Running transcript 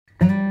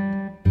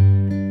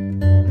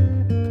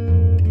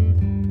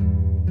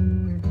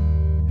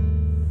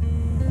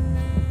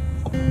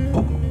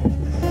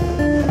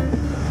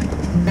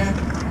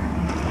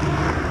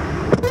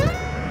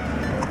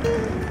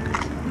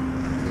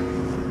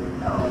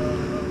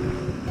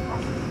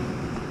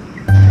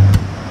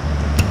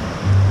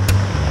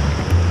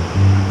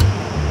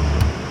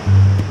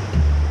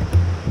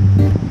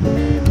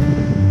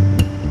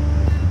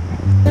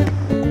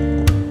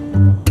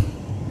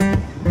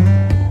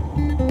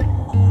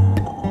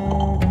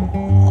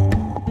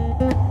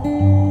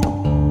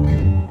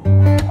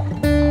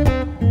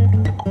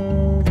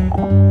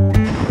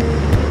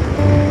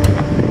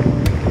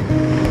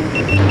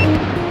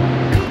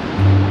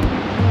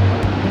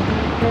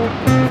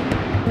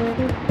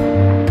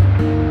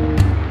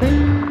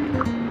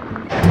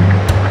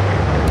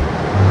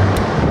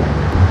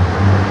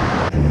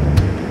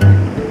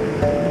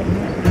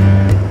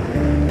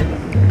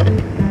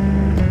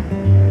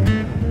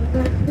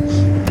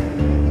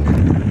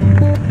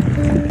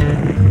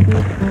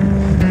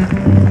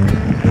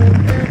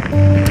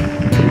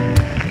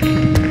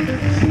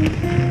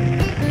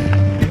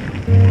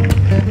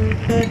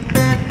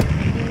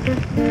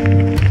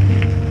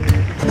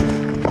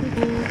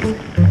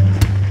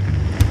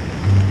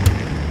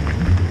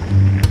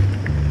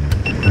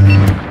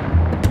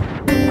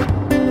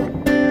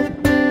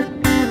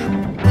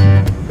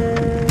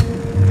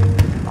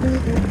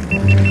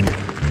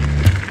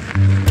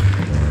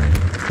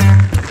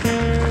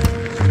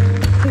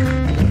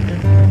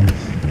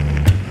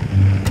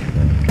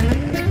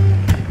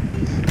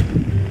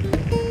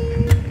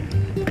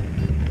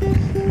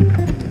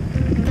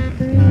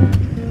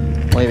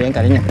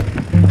cariño.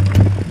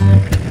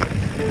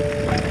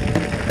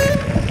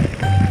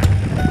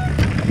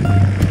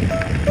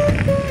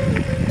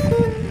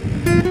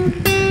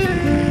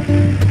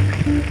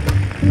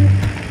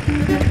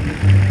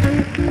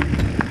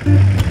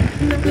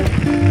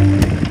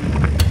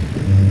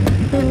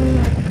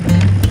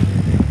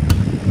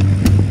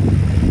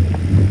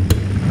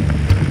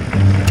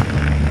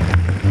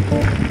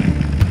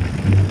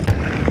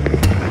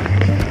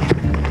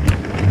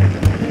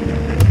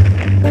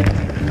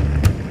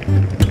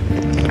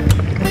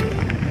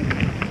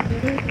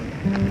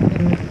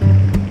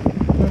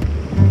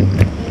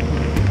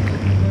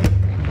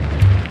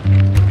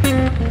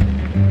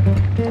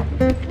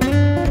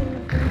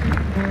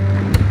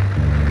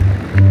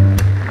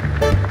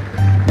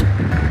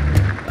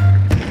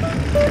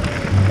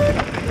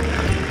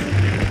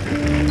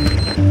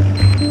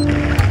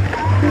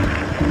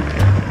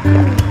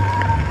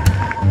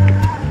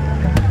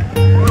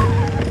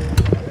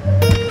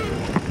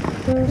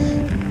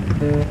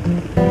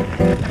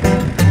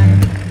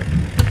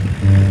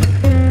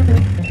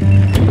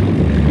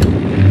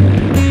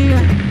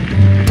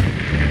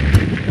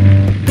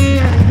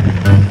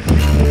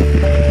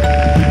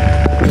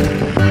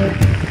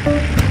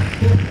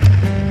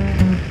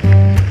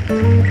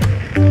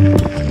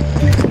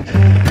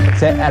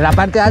 La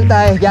parte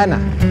alta es llana,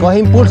 coge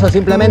impulso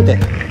simplemente,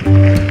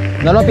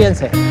 no lo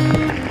piense.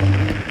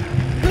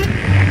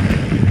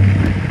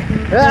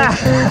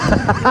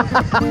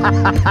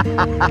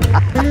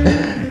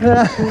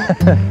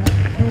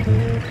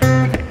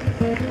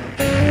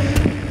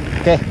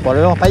 ¿Qué?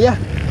 ¿Volvemos para allá?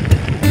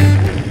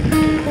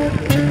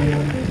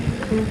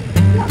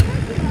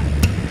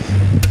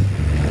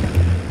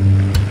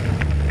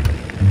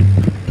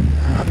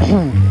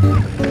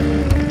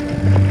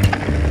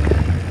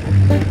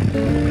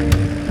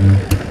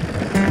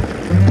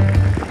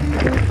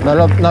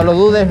 No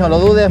lo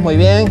dudes, muy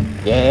bien.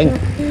 Bien.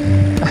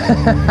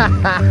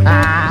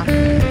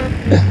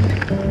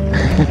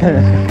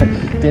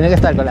 Tiene que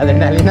estar con la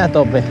adrenalina a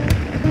tope.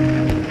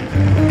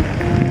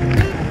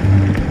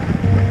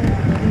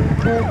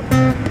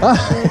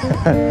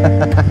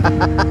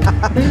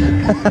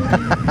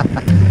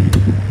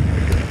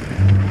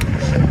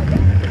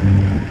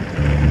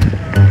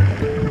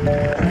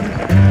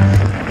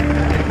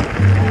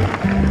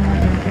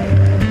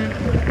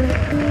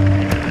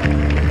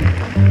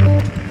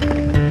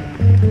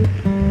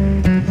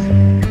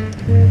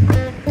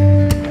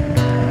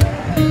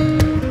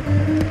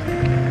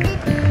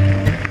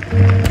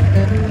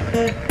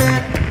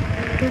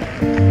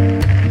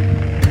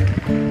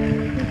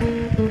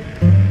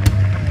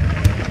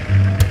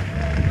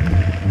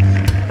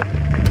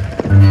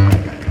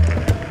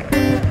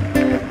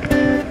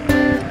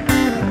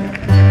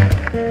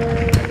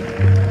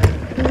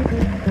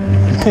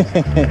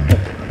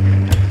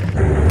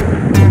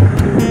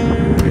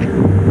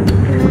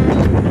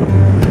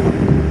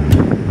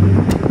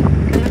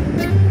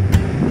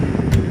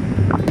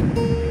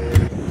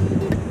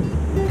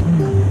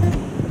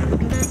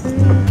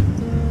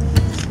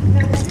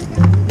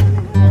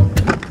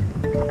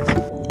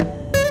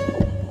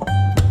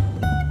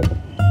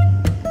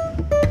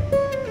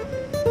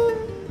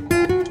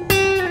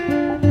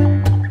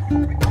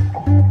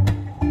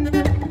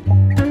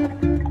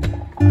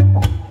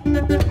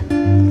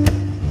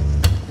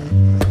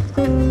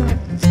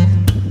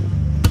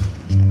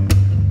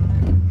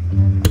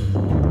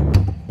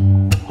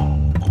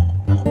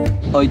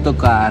 Hoy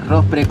toca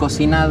arroz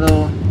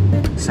precocinado,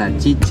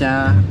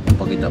 salchicha, un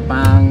poquito de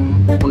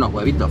pan, unos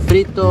huevitos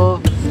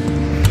fritos,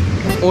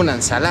 una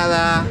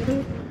ensalada.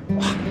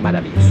 ¡Wow!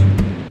 Maravilloso.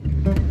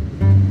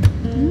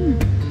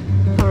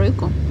 Está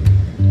rico.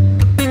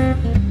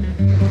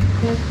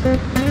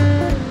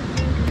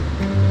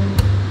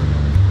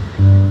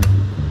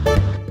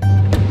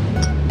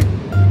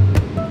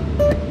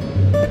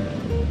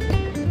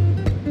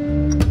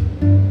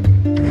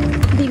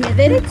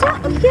 ¿Derecha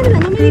o izquierda?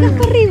 No me digas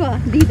para arriba.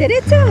 ¿Di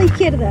derecha o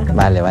izquierda?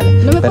 Vale,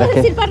 vale. No me puedes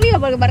decir para arriba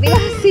porque para arriba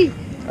es así.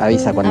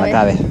 Avisa cuando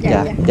acabe.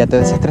 Ya te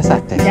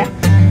desestresaste. Ya.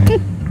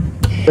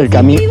 El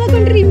camino. Iba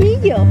con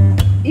rimillo.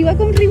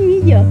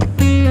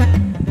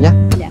 Ya.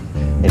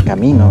 El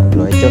camino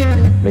lo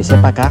hice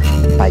para acá,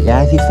 para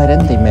allá es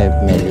diferente y me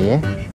lié.